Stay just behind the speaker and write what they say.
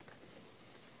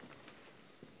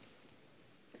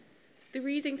The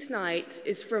reading tonight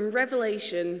is from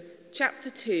Revelation chapter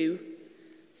 2,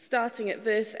 starting at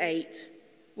verse 8,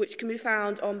 which can be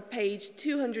found on page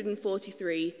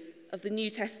 243 of the New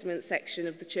Testament section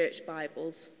of the Church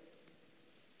Bibles.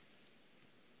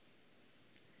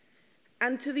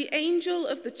 And to the angel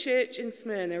of the church in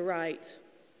Smyrna write,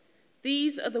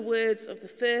 "These are the words of the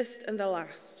first and the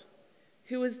last,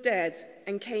 who was dead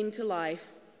and came to life.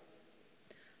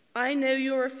 I know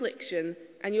your affliction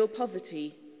and your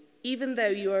poverty, even though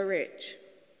you are rich.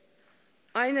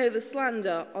 I know the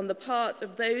slander on the part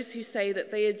of those who say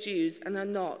that they are Jews and are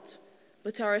not,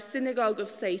 but are a synagogue of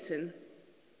Satan.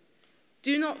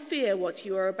 Do not fear what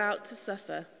you are about to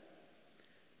suffer.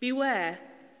 Beware,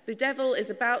 the devil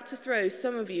is about to throw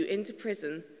some of you into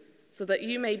prison, so that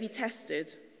you may be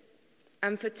tested,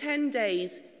 and for 10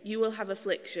 days you will have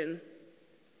affliction.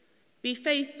 Be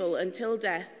faithful until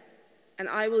death, and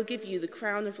I will give you the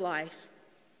crown of life.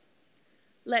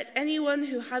 Let anyone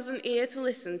who has an ear to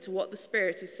listen to what the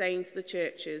Spirit is saying to the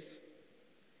churches.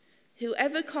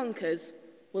 Whoever conquers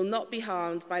will not be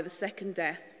harmed by the second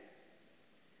death."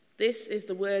 This is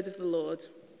the word of the Lord.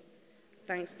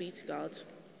 Thanks be to God.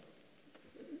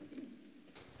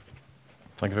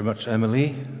 Thank you very much,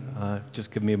 Emily. Just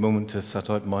give me a moment to set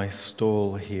out my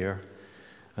stall here,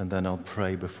 and then I'll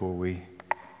pray before we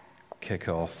kick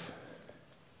off,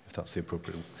 if that's the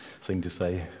appropriate thing to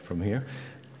say from here.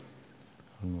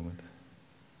 One moment.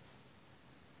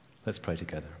 Let's pray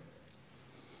together.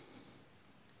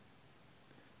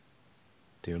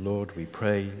 Dear Lord, we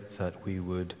pray that we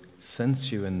would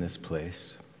sense you in this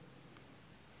place,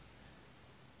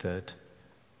 that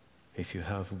if you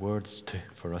have words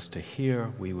for us to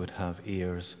hear, we would have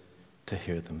ears to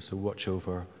hear them. So watch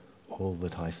over all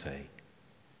that I say.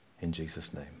 In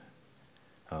Jesus' name,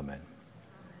 amen.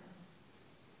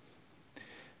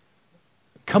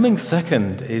 Coming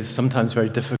second is sometimes very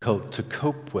difficult to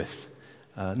cope with.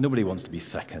 Nobody wants to be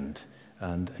second.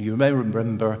 And you may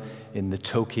remember in the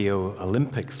Tokyo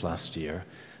Olympics last year,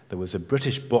 there was a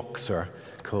British boxer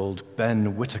called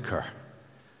Ben Whittaker.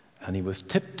 And he was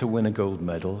tipped to win a gold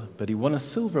medal, but he won a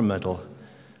silver medal.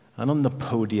 And on the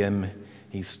podium,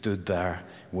 he stood there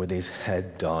with his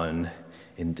head down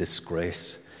in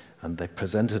disgrace. And they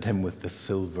presented him with the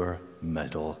silver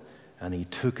medal. And he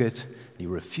took it, he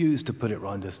refused to put it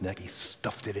round his neck, he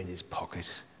stuffed it in his pocket.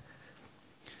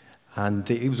 And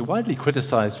he was widely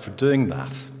criticized for doing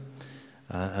that.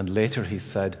 And later he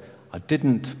said, "I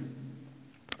didn't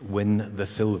win the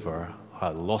silver, I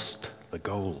lost the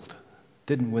gold."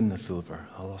 Didn't win the silver,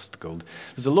 I lost the gold.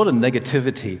 There's a lot of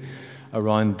negativity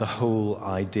around the whole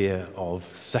idea of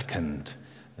second,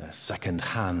 second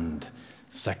hand,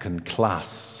 second class,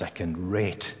 second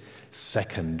rate,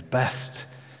 second best.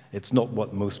 It's not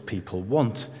what most people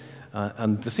want.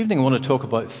 And this evening I want to talk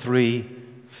about 3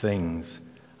 things.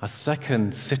 A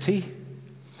second city,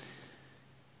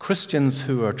 Christians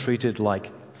who are treated like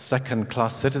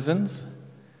second-class citizens,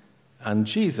 and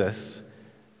Jesus,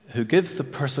 who gives the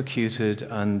persecuted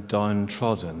and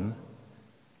downtrodden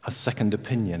a second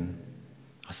opinion.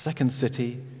 A second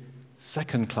city,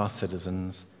 second-class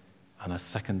citizens, and a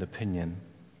second opinion.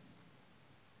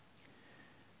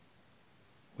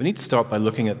 We need to start by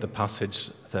looking at the passage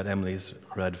that Emily's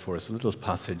read for us, a little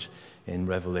passage in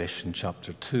Revelation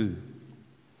chapter 2.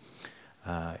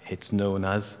 It's known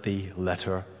as the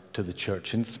letter to the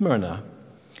church in Smyrna,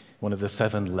 one of the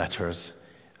 7 letters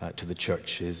to the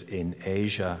churches in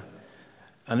Asia.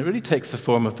 And it really takes the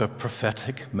form of a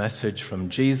prophetic message from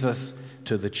Jesus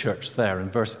to the church there. In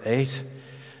verse 8,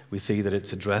 we see that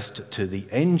it's addressed to the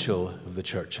angel of the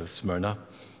church of Smyrna.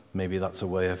 Maybe that's a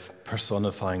way of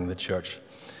personifying the church.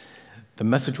 The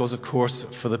message was, of course,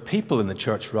 for the people in the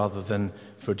church rather than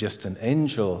for just an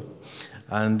angel.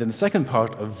 And in the second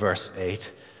part of verse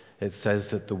 8, it says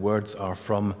that the words are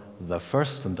from the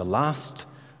first and the last,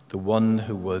 the one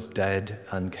who was dead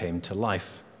and came to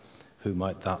life. Who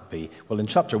might that be? Well, in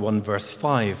chapter 1, verse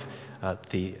 5,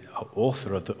 the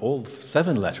author of all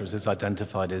 7 letters is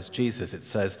identified as Jesus. It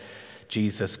says,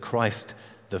 Jesus Christ,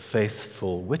 the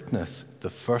faithful witness, the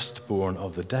firstborn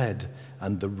of the dead,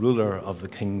 and the ruler of the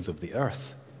kings of the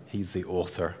earth. He's the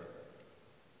author.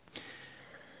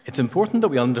 It's important that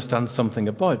we understand something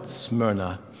about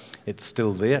Smyrna. It's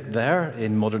still there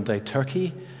in modern-day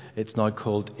Turkey. It's now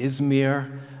called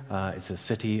Izmir. It's a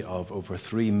city of over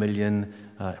 3 million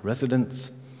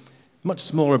residents. Much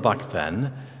smaller back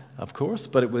then, of course,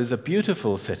 but it was a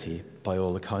beautiful city by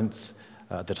all accounts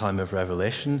at the time of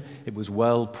Revelation. It was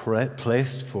well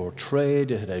placed for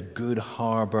trade. It had a good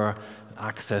harbour,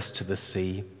 access to the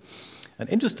sea. And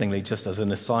interestingly, just as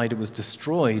an aside, it was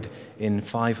destroyed in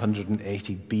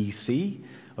 580 BC.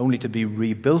 only to be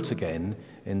rebuilt again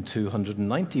in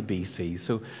 290 BC.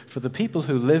 So for the people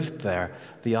who lived there,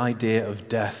 the idea of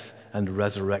death and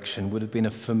resurrection would have been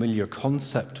a familiar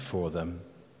concept for them.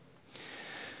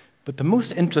 But the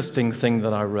most interesting thing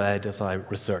that I read as I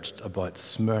researched about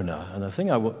Smyrna, and the thing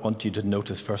I want you to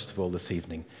notice first of all this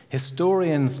evening,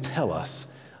 historians tell us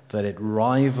that it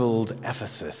rivaled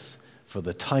Ephesus for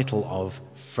the title of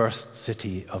first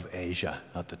city of Asia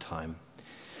at the time.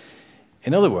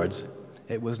 In other words,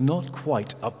 it was not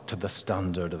quite up to the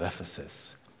standard of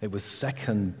Ephesus. It was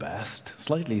second best,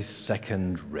 slightly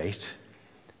second rate,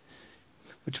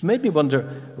 which made me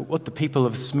wonder what the people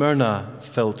of Smyrna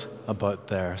felt about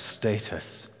their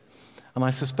status. And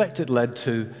I suspect it led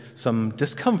to some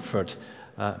discomfort,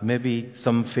 maybe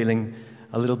some feeling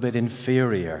a little bit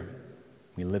inferior.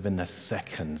 We live in a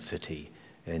second city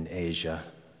in Asia.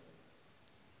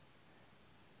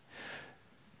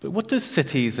 But what do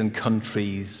cities and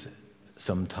countries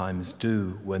sometimes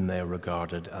do when they're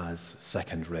regarded as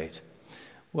second-rate?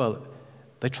 Well,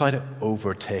 they try to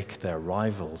overtake their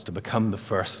rivals, to become the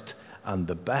first and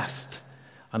the best.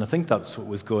 And I think that's what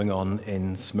was going on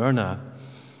in Smyrna.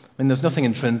 I mean, there's nothing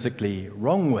intrinsically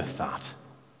wrong with that.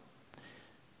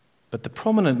 But the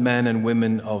prominent men and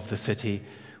women of the city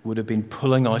would have been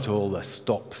pulling out all the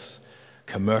stops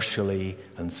commercially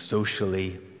and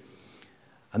socially.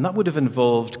 And that would have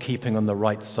involved keeping on the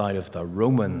right side of the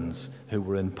Romans who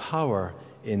were in power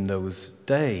in those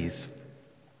days.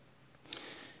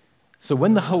 So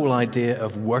when the whole idea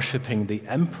of worshipping the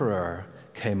emperor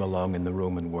came along in the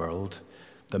Roman world,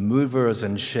 the movers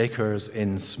and shakers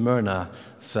in Smyrna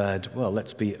said, well,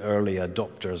 let's be early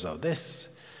adopters of this.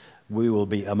 We will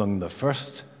be among the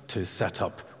first to set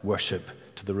up worship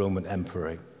to the Roman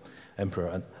emperor.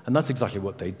 And that's exactly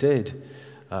what they did,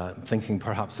 thinking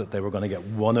perhaps that they were going to get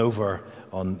one over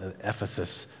on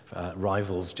Ephesus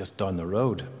rivals just down the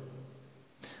road.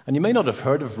 And you may not have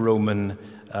heard of Roman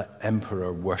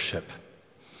emperor worship.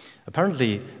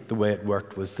 Apparently, the way it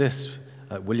worked was this.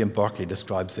 William Barclay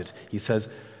describes it. He says,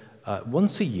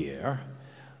 once a year,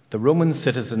 the Roman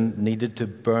citizen needed to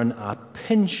burn a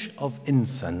pinch of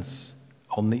incense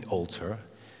on the altar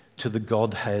to the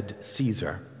godhead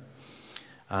Caesar.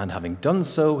 And having done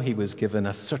so, he was given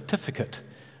a certificate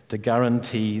to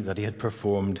guarantee that he had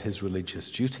performed his religious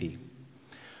duty.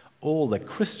 All that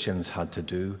Christians had to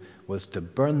do was to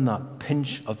burn that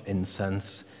pinch of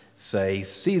incense, say,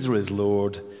 Caesar is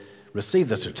Lord, receive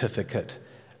the certificate,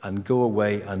 and go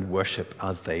away and worship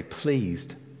as they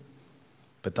pleased.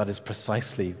 But that is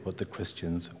precisely what the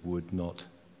Christians would not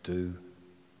do.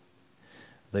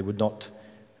 They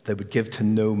would give to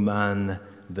no man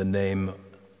the name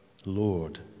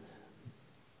Lord.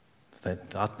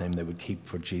 That name they would keep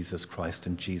for Jesus Christ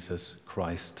and Jesus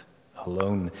Christ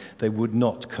alone. They would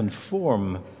not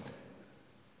conform.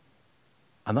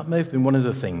 And that may have been one of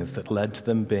the things that led to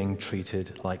them being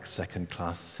treated like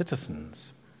second-class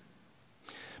citizens.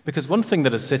 Because one thing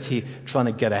that a city trying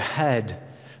to get ahead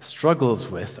struggles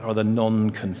with are the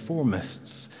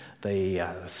non-conformists. They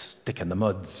stick in the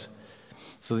muds.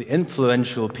 So the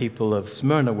influential people of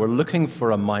Smyrna were looking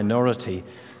for a minority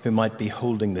who might be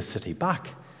holding the city back.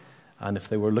 And if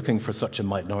they were looking for such a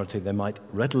minority, they might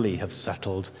readily have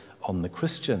settled on the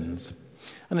Christians.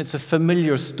 And it's a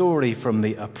familiar story from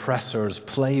the oppressor's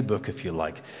playbook, if you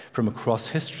like, from across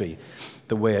history.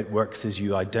 The way it works is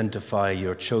you identify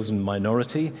your chosen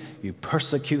minority, you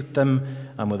persecute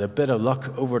them, and with a bit of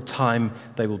luck over time,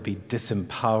 they will be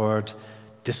disempowered,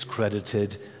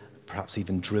 discredited, perhaps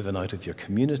even driven out of your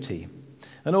community.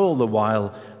 And all the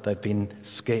while, they've been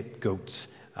scapegoats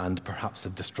and perhaps a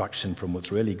distraction from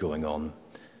what's really going on.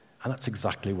 And that's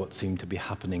exactly what seemed to be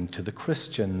happening to the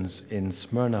Christians in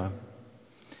Smyrna.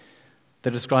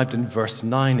 They're described in verse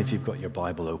 9, if you've got your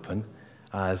Bible open,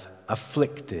 as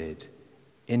afflicted,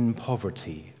 in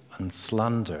poverty, and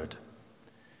slandered.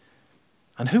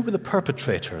 And who were the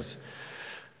perpetrators?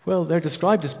 Well, they're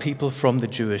described as people from the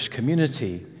Jewish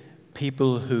community,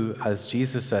 people who, as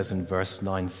Jesus says in verse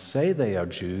 9, say they are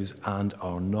Jews and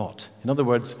are not. In other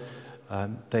words,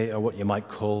 they are what you might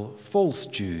call false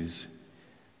Jews.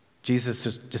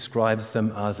 Jesus describes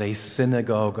them as a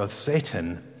synagogue of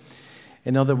Satan.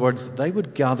 In other words, they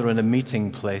would gather in a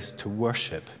meeting place to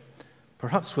worship,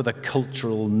 perhaps with a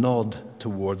cultural nod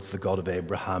towards the God of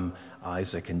Abraham,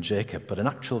 Isaac, and Jacob, but in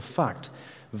actual fact,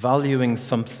 valuing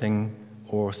something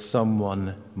or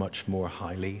someone much more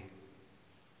highly.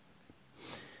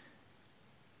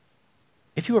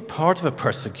 If you are part of a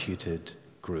persecuted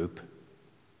group,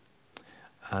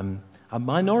 a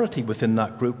minority within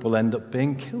that group will end up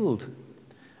being killed.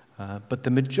 But for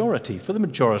the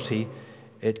majority,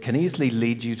 it can easily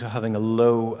lead you to having a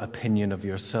low opinion of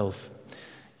yourself.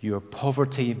 Your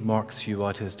poverty marks you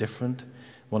out as different,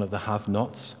 one of the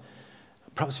have-nots.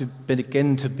 Perhaps you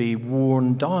begin to be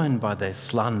worn down by their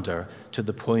slander to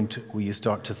the point where you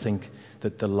start to think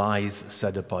that the lies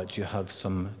said about you have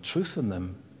some truth in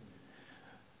them.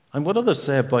 And what others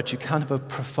say about you can have a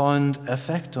profound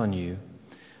effect on you,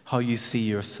 how you see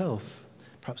yourself,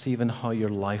 perhaps even how your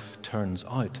life turns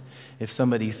out. If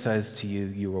somebody says to you,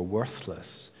 you are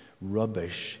worthless,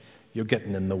 rubbish, you're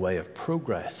getting in the way of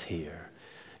progress here,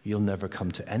 you'll never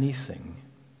come to anything.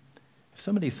 If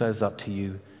somebody says that to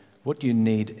you, what you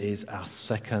need is a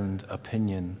second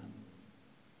opinion.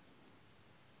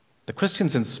 The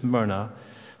Christians in Smyrna,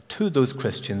 to those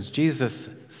Christians, Jesus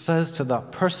says to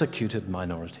that persecuted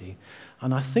minority,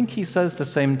 and I think he says the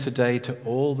same today to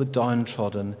all the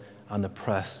downtrodden and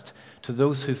oppressed, to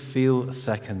those who feel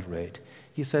second rate.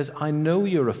 He says, I know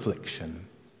your affliction.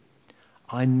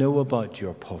 I know about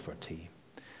your poverty.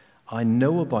 I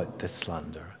know about this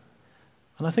slander.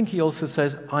 And I think he also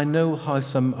says, I know how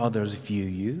some others view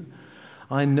you.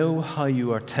 I know how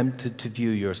you are tempted to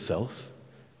view yourself.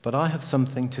 But I have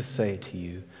something to say to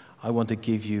you. I want to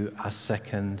give you a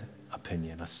second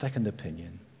opinion, a second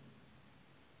opinion.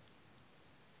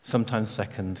 Sometimes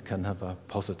second can have a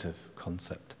positive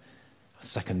concept. A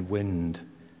second wind,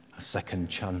 a second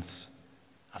chance,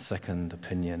 a second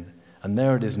opinion. And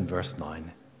there it is in verse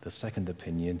 9, the second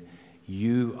opinion.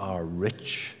 You are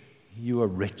rich. You are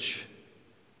rich.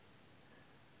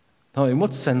 Now, in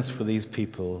what sense were these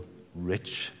people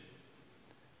rich?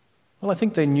 Well, I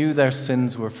think they knew their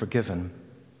sins were forgiven.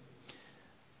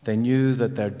 They knew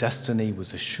that their destiny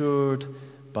was assured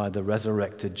by the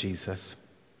resurrected Jesus.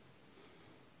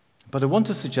 But I want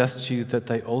to suggest to you that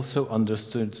they also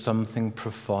understood something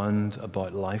profound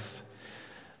about life.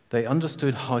 They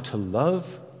understood how to love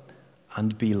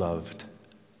and be loved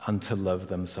and to love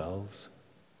themselves.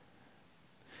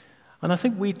 And I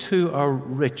think we too are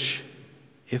rich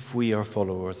if we are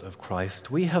followers of Christ.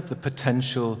 We have the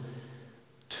potential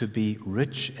to be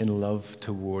rich in love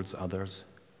towards others.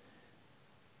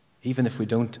 Even if we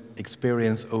don't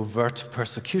experience overt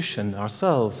persecution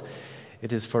ourselves,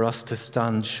 it is for us to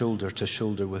stand shoulder to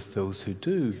shoulder with those who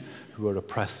do, who are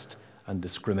oppressed and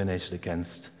discriminated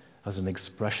against, as an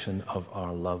expression of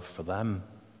our love for them.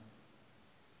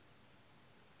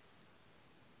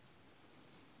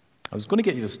 I was going to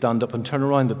get you to stand up and turn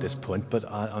around at this point, but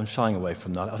I'm shying away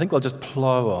from that. I think I'll just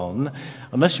plough on,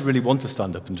 unless you really want to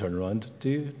stand up and turn around. Do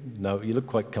you? No, you look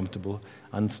quite comfortable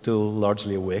and still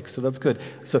largely awake, so that's good.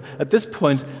 So at this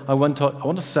point, I want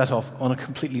to set off on a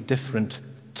completely different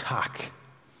tack.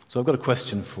 So I've got a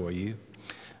question for you,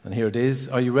 and here it is.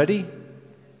 Are you ready?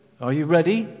 Are you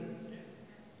ready?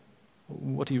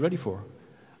 What are you ready for?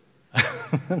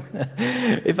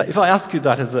 If I ask you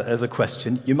that as a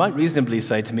question, you might reasonably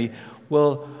say to me,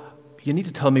 well, you need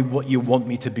to tell me what you want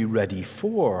me to be ready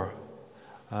for.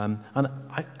 And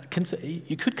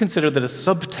you could consider that a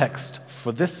subtext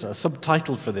for this, a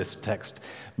subtitle for this text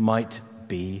might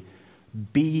be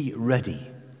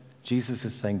ready. Jesus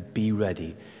is saying, be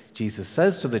ready. Jesus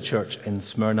says to the church in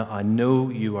Smyrna, I know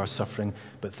you are suffering,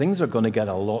 but things are going to get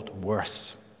a lot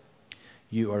worse.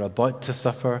 You are about to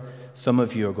suffer. Some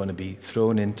of you are going to be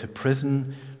thrown into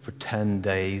prison for 10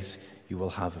 days. You will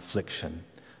have affliction.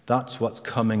 That's what's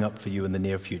coming up for you in the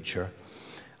near future.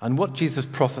 And what Jesus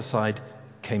prophesied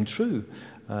came true.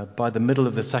 By the middle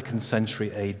of the 2nd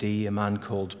century AD, a man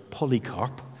called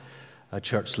Polycarp, a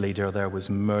church leader there, was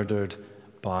murdered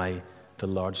by the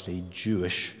largely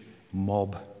Jewish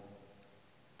mob.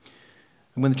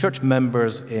 And when the church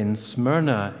members in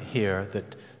Smyrna hear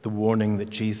that the warning that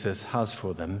Jesus has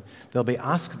for them, they'll be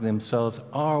asking themselves,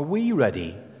 are we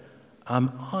ready?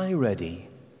 Am I ready?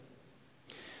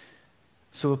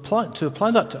 So to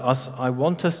apply that to us, I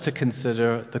want us to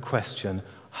consider the question,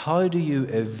 how do you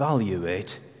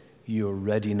evaluate your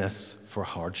readiness for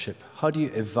hardship? How do you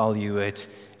evaluate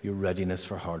your readiness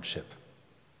for hardship?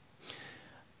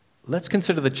 Let's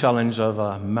consider the challenge of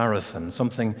a marathon,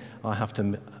 something I have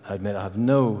to admit I have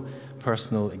no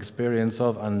personal experience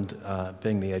of, and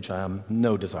being the age I am,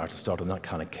 no desire to start on that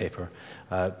kind of caper.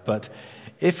 But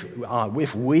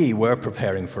if we were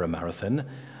preparing for a marathon,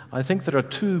 I think there are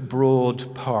two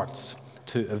broad parts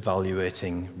to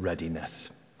evaluating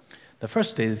readiness. The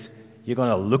first is you're going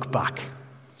to look back.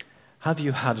 Have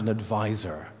you had an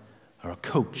advisor or a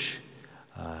coach?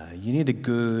 You need a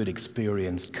good,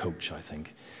 experienced coach, I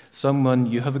think. Someone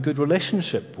you have a good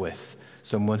relationship with,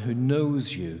 someone who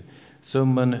knows you,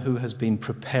 someone who has been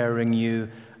preparing you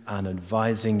and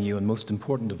advising you, and most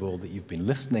important of all, that you've been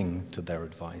listening to their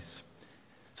advice.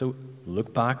 So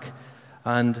look back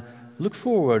And look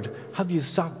forward, have you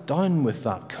sat down with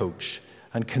that coach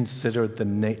and considered the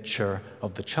nature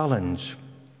of the challenge?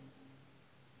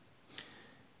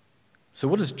 So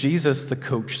what does Jesus, the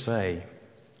coach, say?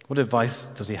 What advice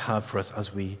does he have for us as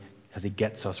he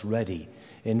gets us ready?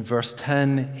 In verse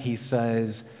 10, he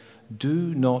says, "Do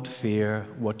not fear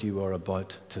what you are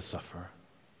about to suffer."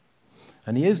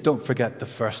 And he is, don't forget, the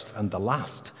first and the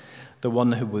last, the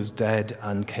one who was dead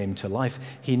and came to life.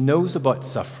 He knows about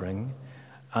suffering,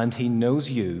 and he knows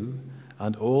you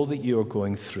and all that you are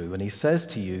going through. And he says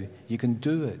to you, you can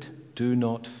do it. Do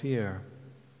not fear.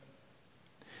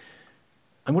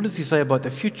 And what does he say about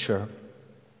the future?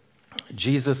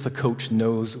 Jesus, the coach,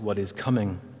 knows what is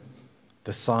coming,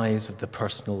 the size of the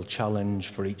personal challenge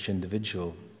for each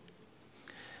individual.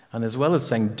 And as well as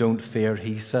saying, don't fear,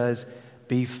 he says,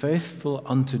 be faithful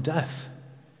unto death.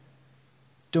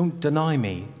 Don't deny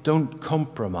me. Don't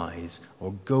compromise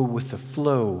or go with the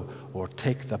flow or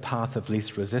take the path of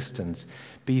least resistance.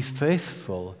 Be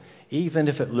faithful, even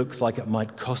if it looks like it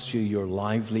might cost you your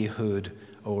livelihood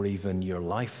or even your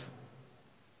life.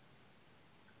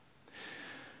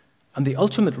 And the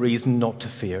ultimate reason not to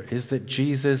fear is that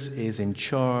Jesus is in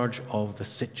charge of the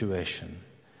situation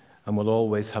and will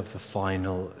always have the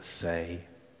final say.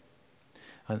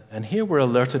 And here we're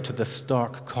alerted to the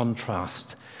stark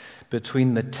contrast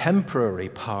between the temporary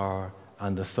power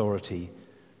and authority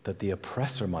that the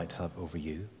oppressor might have over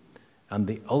you and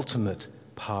the ultimate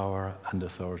power and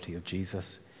authority of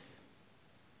Jesus.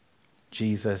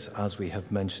 Jesus, as we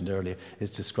have mentioned earlier, is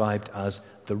described as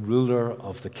the ruler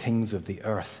of the kings of the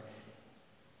earth.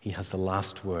 He has the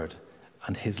last word,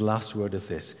 and his last word is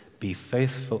this: be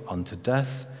faithful unto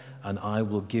death, and I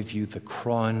will give you the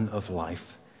crown of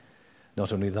life.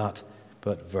 Not only that,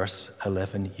 but verse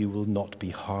 11, you will not be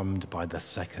harmed by the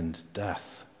second death.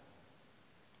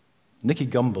 Nicky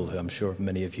Gumbel, who I'm sure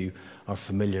many of you are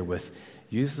familiar with,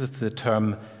 uses the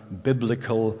term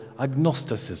biblical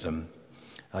agnosticism.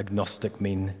 Agnostic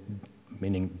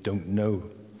meaning don't know.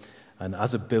 And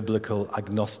as a biblical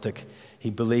agnostic,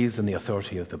 he believes in the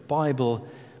authority of the Bible,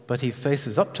 but he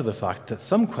faces up to the fact that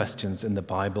some questions in the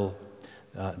Bible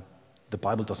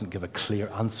doesn't give a clear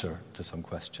answer to some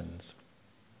questions.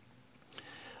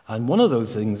 And one of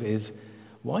those things is,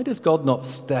 why does God not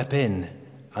step in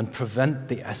and prevent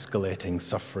the escalating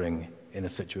suffering in a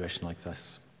situation like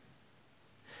this?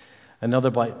 Another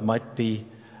might be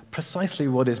precisely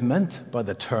what is meant by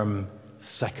the term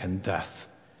second death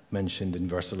mentioned in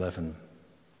verse 11.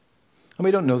 And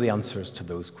we don't know the answers to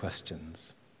those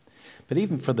questions. But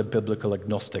even for the biblical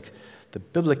agnostic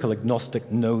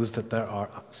knows that there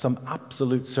are some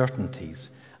absolute certainties,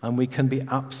 and we can be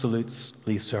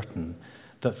absolutely certain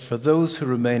that for those who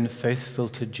remain faithful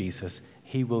to Jesus,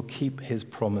 he will keep his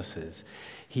promises.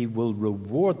 He will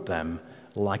reward them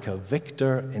like a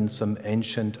victor in some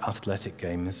ancient athletic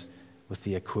games with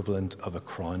the equivalent of a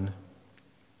crown.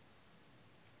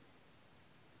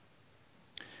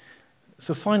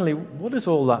 So finally, what does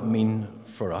all that mean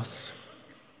for us?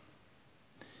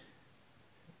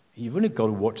 You've only got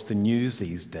to watch the news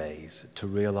these days to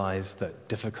realize that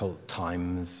difficult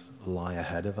times lie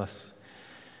ahead of us.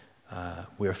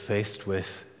 We're faced with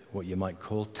what you might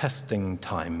call testing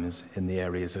times in the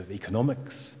areas of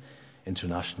economics,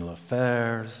 international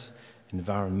affairs,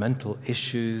 environmental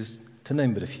issues, to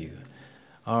name but a few.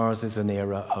 Ours is an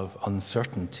era of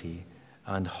uncertainty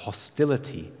and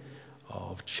hostility,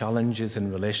 of challenges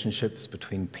in relationships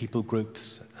between people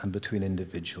groups and between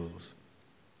individuals.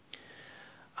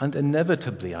 And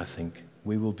inevitably, I think,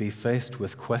 we will be faced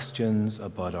with questions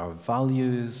about our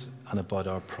values and about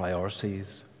our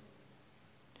priorities.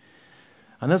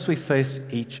 And as we face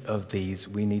each of these,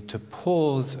 we need to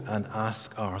pause and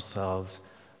ask ourselves,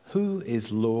 who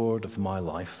is Lord of my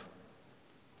life?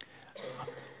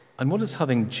 And what does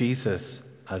having Jesus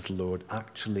as Lord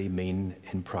actually mean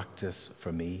in practice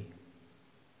for me?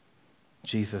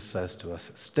 Jesus says to us,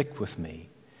 stick with me,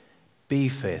 be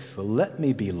faithful, let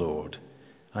me be Lord.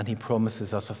 And he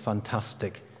promises us a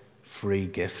fantastic free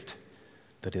gift,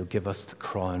 that he'll give us the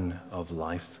crown of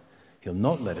life. He'll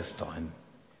not let us down.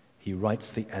 He writes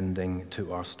the ending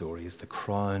to our stories, the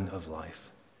crown of life,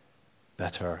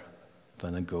 better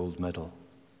than a gold medal.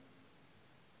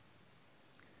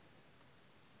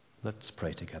 Let's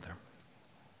pray together.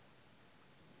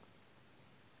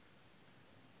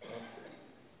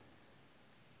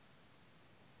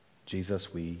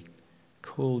 Jesus, we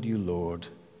call you Lord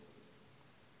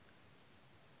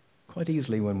quite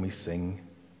easily when we sing,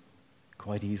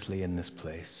 quite easily in this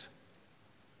place.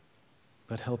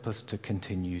 But help us to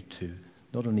continue to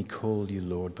not only call you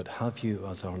Lord, but have you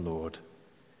as our Lord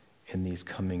in these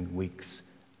coming weeks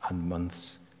and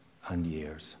months and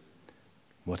years,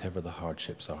 whatever the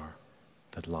hardships are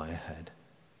that lie ahead.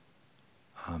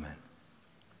 Amen.